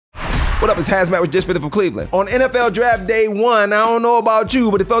What up, it's HazMatt with Dishin from Cleveland. On NFL Draft Day 1, I don't know about you,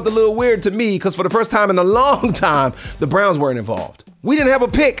 but it felt a little weird to me because for the first time in a long time, the Browns weren't involved. We didn't have a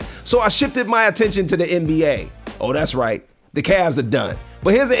pick, so I shifted my attention to the NBA. Oh, that's right, the Cavs are done.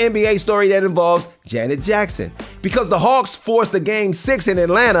 But here's an NBA story that involves Janet Jackson. Because the Hawks forced the Game 6 in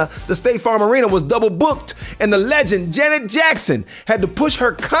Atlanta, the State Farm Arena was double booked, and the legend Janet Jackson had to push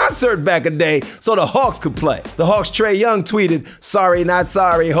her concert back a day so the Hawks could play. The Hawks' Trae Young tweeted, "Sorry, not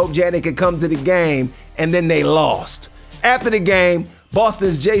sorry, hope Janet could come to the game," and then they lost. After the game,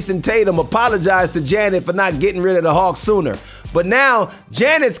 Boston's Jason Tatum apologized to Janet for not getting rid of the Hawks sooner. But now,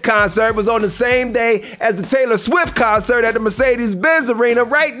 Janet's concert was on the same day as the Taylor Swift concert at the Mercedes-Benz Arena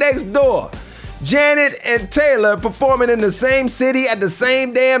right next door. Janet and Taylor performing in the same city at the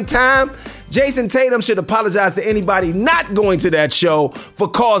same damn time. Jason Tatum should apologize to anybody not going to that show for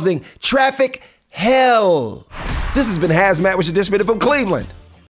causing traffic hell. This has been HazMatt with your Dishin from Cleveland.